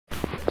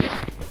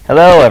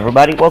Hello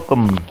everybody,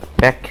 welcome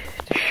back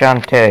to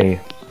Shantae.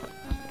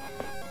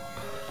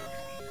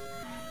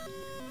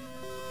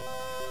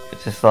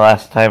 Is this the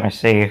last time I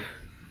save?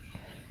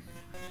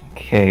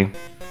 Okay.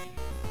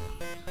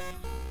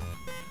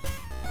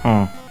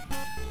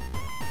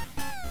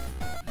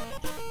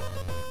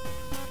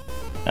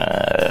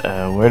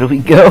 Where do we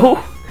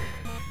go?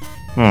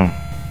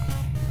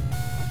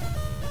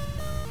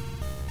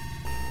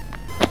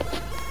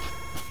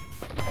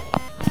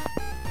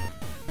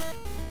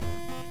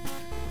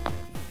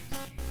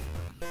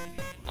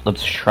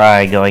 Let's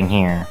try going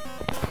here.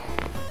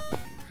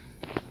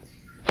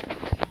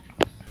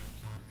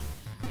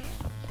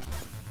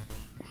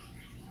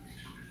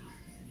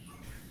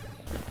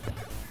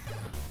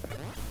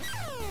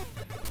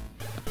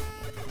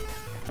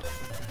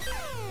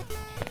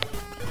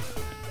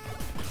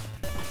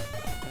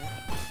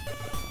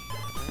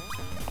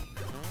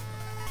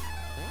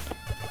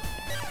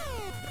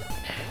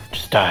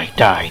 Just die.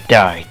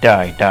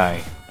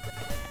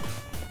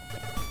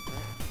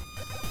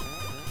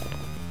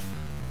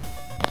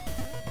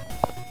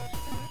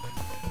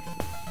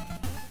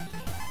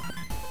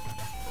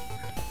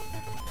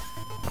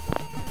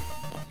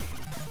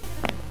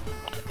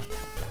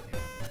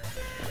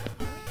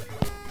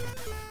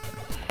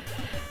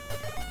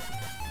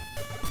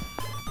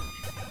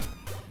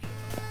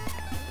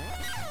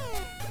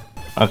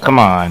 Oh, come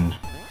on.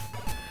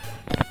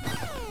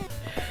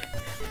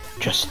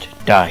 Just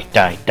die.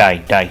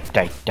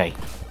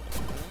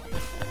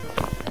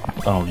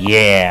 Oh,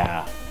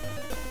 yeah.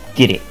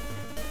 Did it.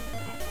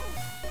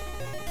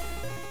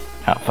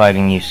 Not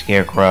fighting you,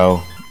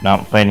 Scarecrow.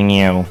 Not fighting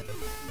you.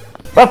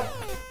 Oh,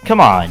 come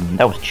on.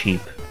 That was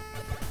cheap.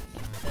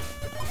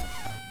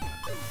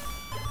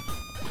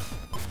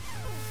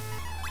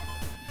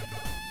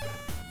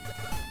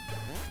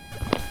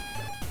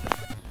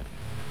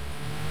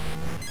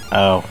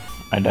 Oh,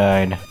 I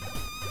died.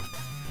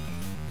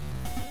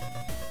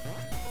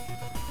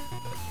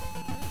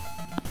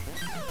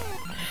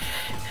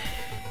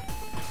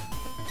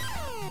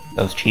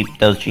 That was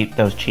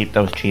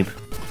cheap.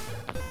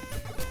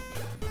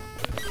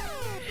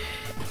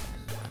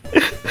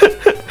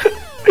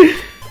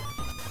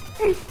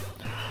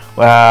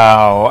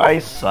 Wow, I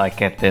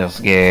suck at this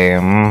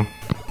game.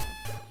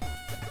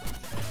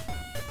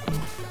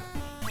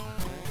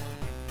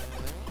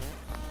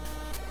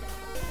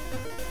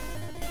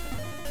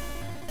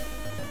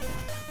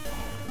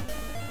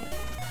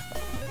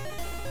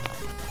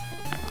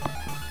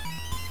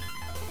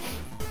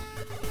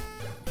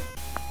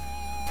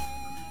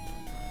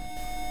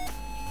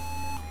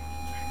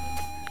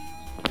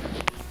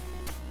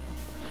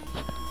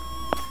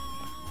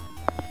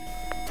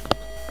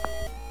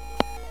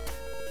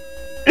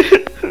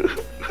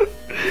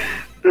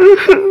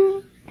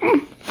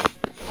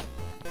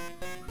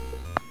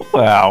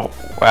 Wow.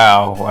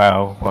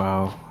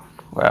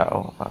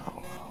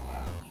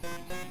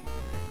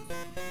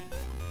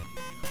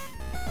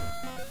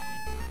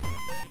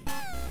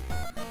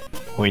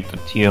 Wait,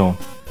 that's you.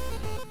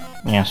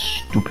 Yeah,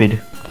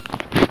 stupid.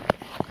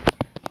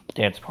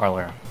 Dad's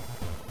parlor.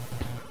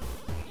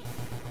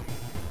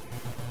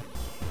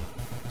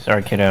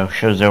 Sorry, kiddo.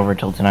 Show's over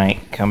till tonight.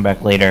 Come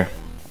back later.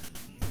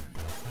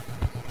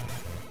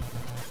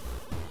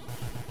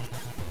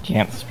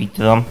 Can't speak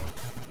to them.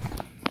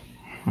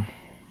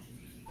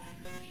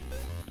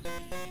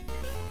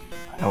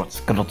 I know what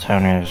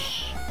Scuttletown is.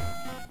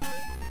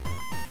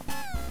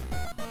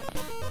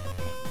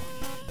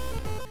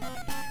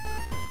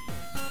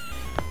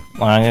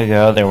 Long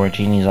ago, there were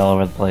genies all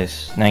over the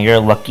place. Now you're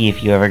lucky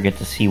if you ever get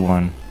to see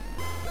one.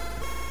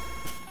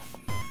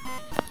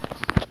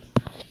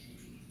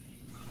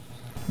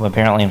 Well,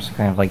 apparently I'm some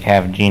kind of like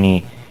half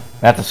genie.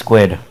 That's a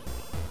squid.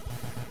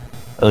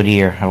 Oh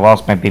dear, I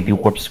lost my baby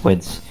warp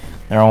squids.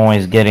 They're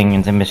always getting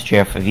into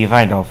mischief. If you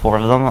find all 4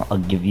 of them, I'll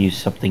give you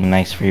something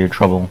nice for your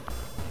trouble.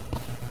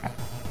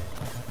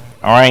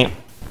 Alright.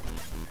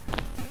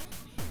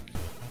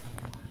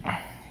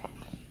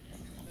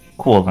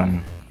 Cool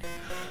then.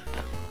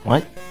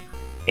 What?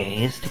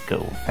 A is to go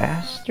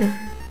faster?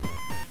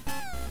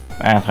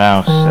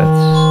 Bathhouse,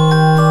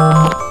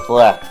 that's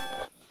left.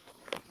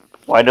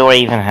 Why do I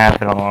even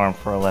have an alarm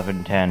for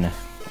 11:10?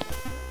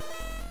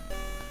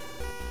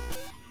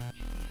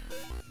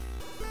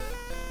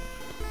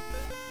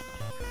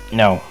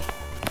 No.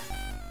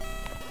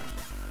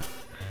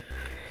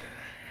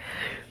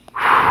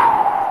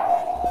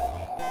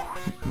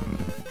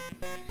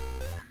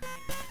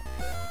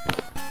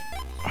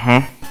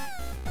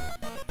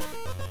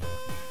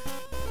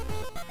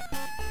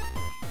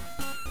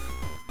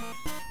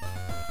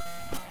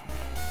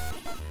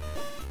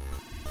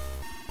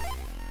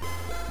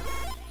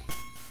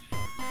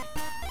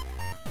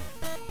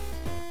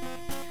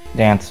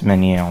 Dance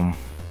menu.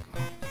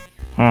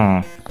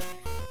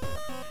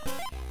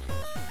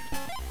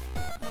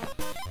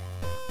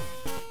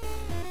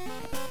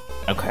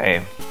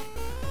 Okay.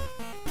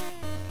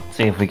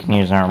 See if we can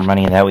use our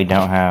money that we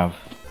don't have.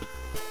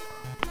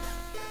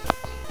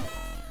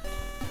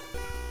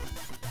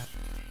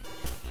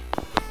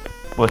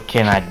 What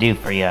can I do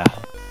for ya?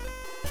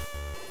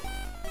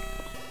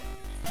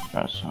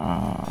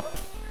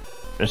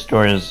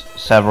 Restores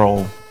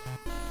several.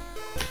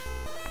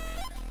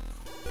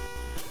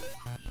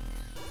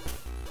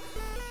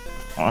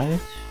 What?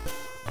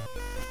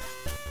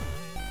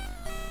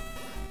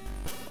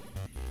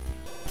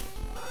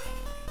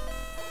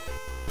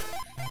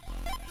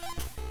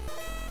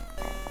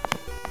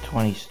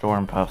 "20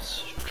 storm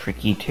puffs,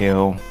 tricky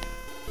too.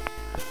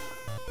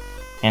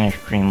 And a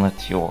cream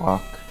lets you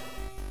walk."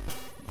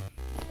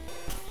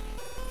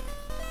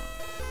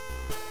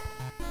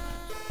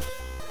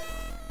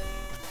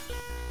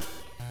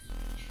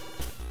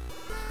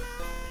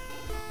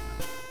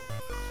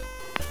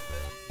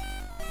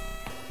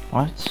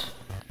 What?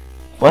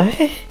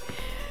 What?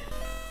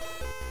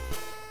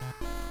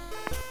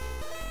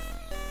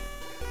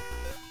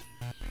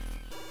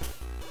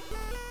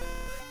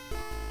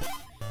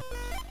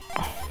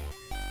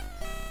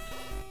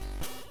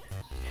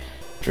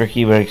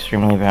 Tricky but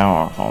extremely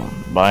powerful.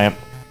 Buy it?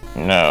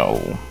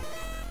 No.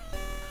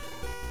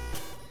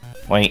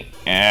 Wait.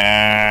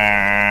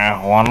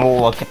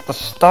 Wanna look at the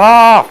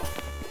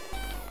stuff?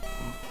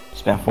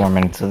 Spent 4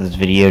 minutes of this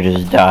video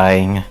just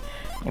dying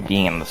and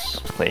being in this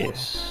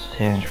place.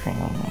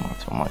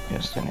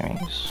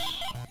 Enemies.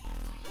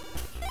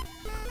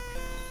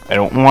 I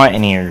don't want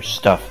any of your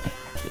stuff.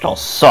 It all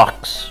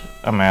sucks.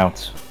 I'm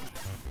out.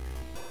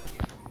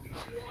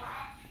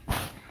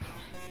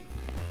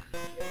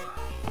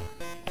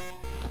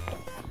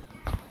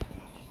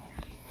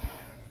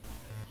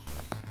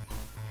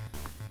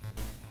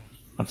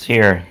 What's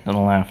here to the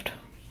left?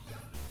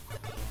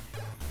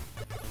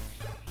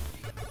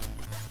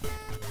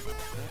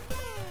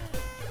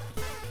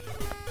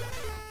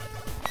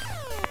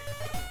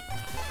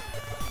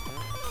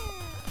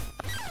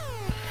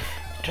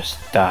 Just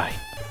die.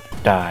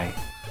 Die.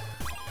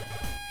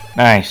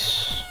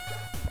 Nice.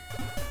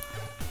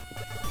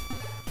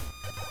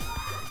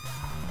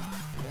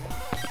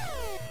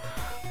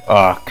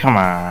 Oh, come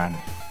on.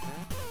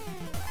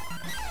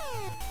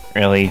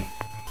 Really?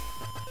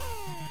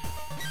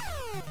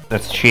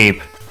 That's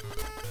cheap.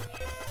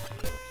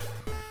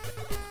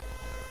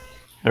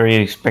 How are you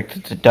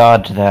expected to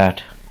dodge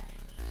that?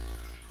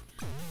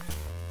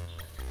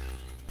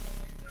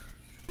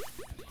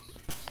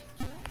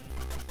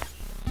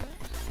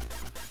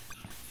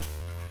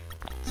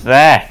 What's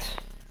that?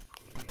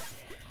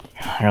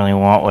 I really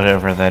want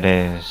whatever that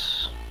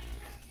is.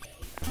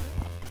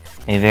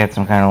 Maybe that's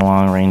some kind of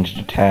long-range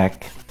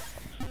attack.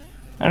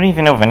 I don't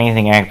even know if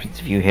anything happens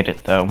if you hit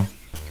it, though.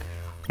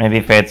 Maybe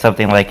if I had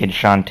something like in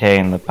Shantae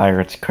and the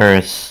Pirate's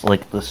Curse,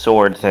 like the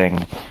sword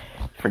thing.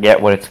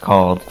 Forget what it's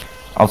called.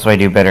 Also, I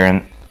do better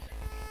in...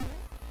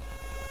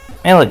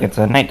 Hey, look, it's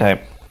nighttime.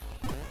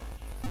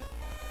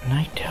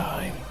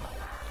 Nighttime.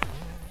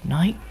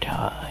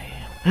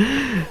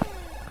 Nighttime.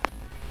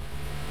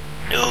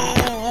 No.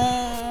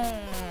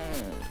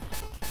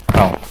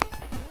 Oh.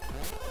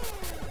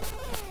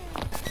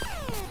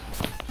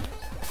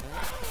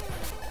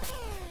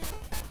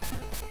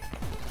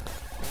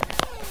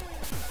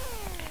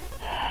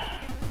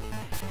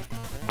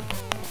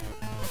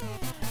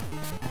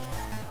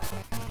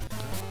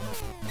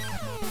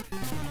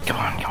 Come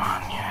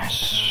on,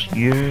 yes,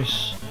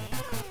 yes.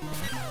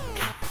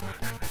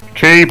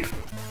 Cheap!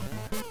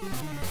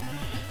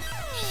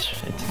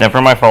 It's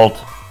never my fault.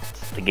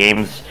 The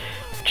game's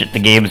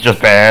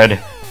just bad.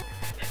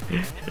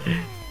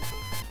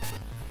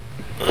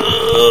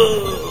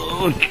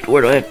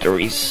 Where do I have to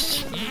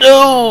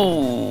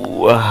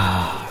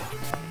No!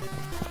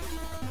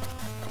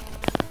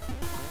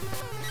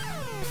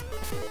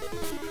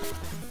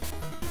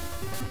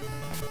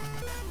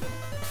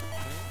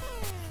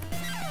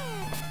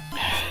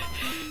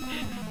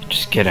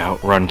 Just get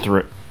out, run through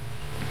it.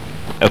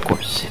 Of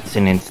course, it's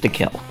an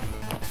insta-kill.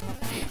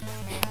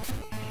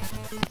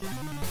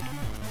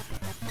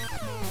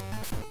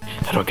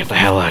 How do I get the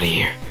hell out of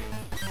here?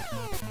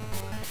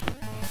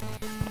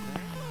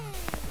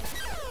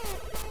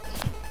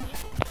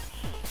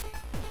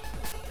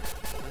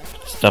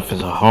 Stuff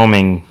is a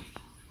homing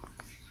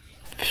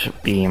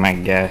beam, I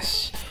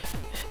guess.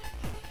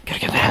 Gotta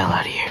get the hell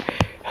out of here.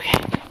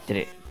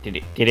 Okay,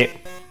 did it.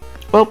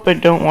 Well, I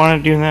don't want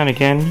to do that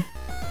again.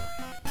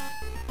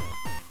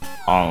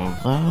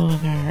 Although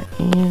there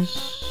is...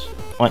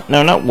 What?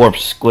 No, not warp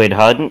squid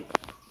hunt.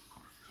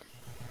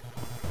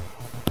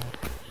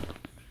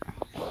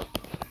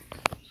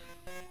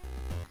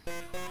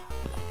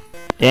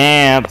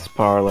 Dance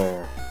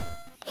parlor.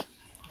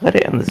 Let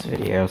it end this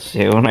video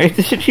soon. I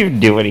didn't even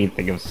do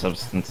anything of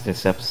substance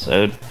this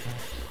episode.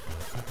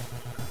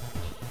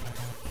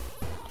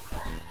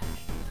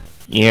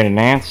 You here to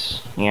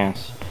dance?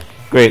 Yes.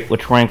 Great,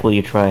 which rank will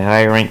you try?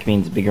 Higher rank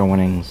means bigger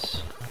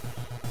winnings.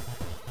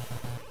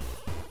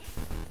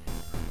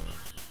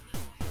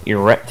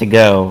 You're rep to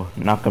go.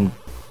 Knock 'em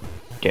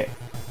dead.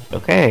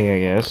 Okay, I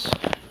guess.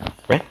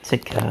 Rep to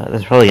go.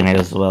 That's probably gonna go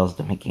as well as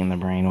the making the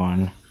brain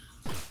one.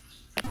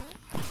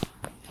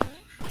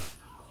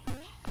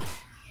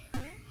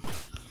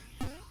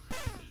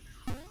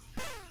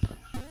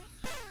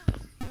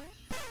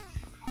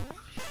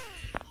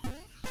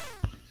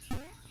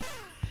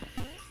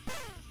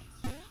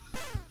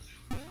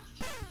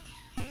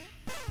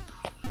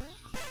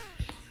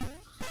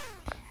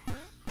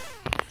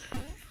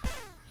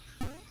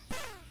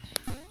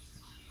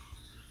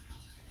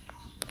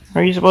 How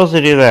are you supposed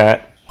to do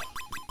that?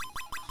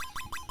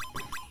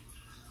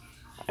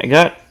 I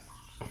got...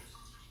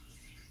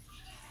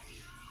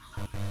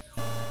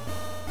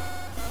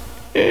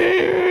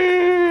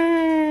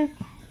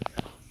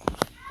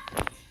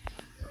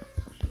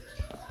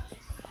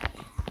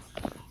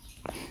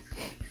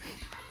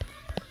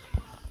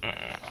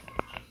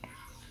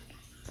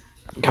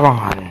 Come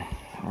on.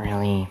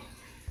 Really?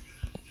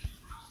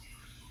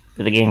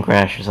 Did the game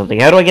crash or something?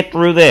 How do I get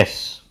through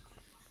this?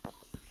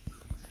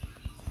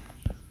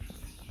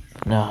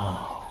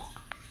 No.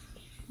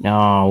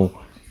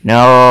 No.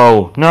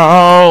 No. No!